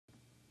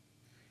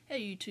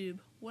Hey YouTube,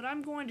 what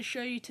I'm going to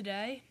show you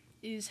today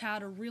is how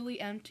to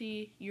really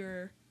empty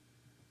your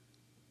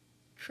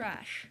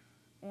trash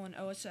on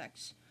OS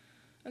X.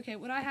 Okay,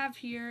 what I have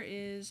here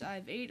is I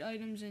have 8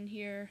 items in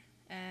here,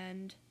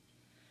 and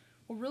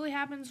what really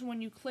happens when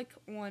you click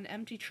on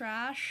empty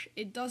trash,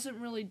 it doesn't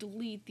really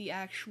delete the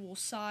actual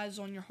size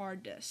on your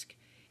hard disk.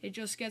 It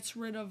just gets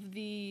rid of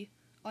the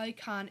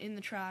icon in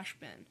the trash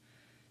bin.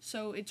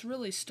 So it's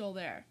really still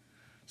there.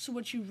 So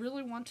what you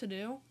really want to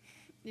do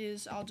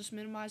is, I'll just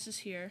minimize this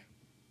here,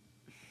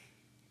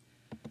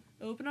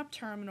 open up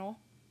terminal,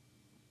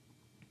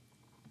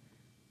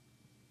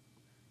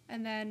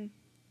 and then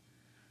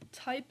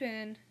type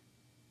in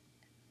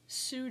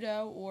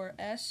sudo or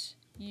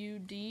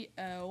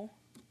sudo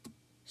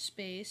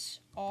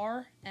space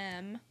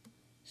rm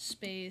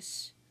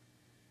space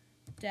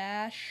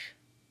dash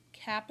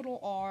capital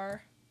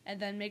R, and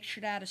then make sure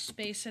to add a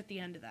space at the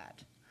end of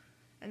that.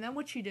 And then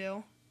what you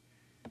do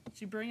is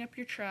you bring up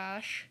your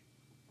trash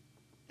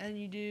and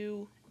you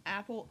do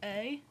Apple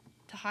A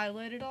to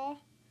highlight it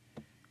all,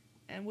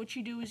 and what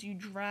you do is you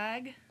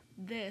drag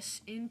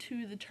this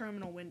into the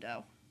terminal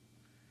window,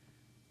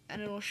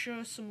 and it'll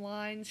show some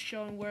lines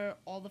showing where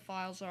all the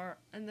files are,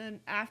 and then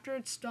after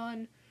it's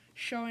done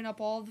showing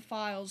up all the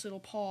files, it'll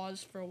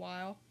pause for a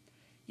while.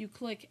 You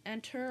click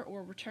enter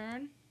or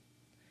return,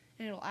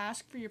 and it'll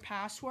ask for your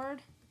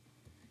password.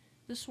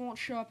 This won't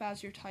show up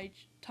as you're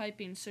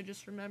typing, so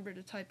just remember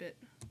to type it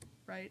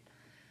right.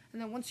 And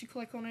then once you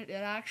click on it, it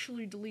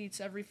actually deletes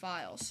every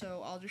file.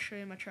 So I'll just show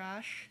you my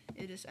trash.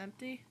 It is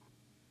empty.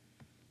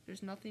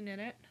 There's nothing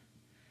in it.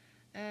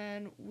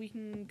 And we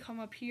can come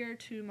up here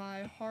to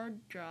my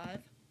hard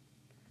drive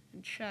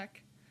and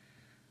check.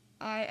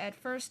 I at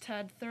first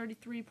had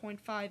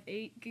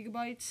 33.58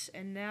 gigabytes,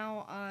 and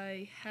now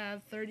I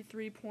have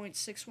 33.61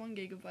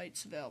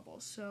 gigabytes available.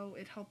 So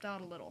it helped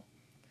out a little.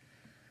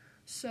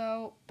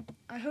 So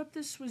I hope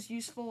this was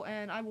useful,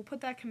 and I will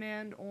put that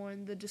command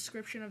on the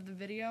description of the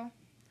video.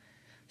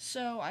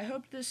 So I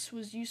hope this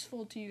was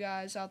useful to you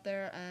guys out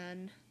there,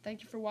 and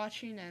thank you for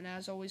watching, and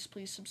as always,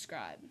 please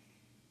subscribe.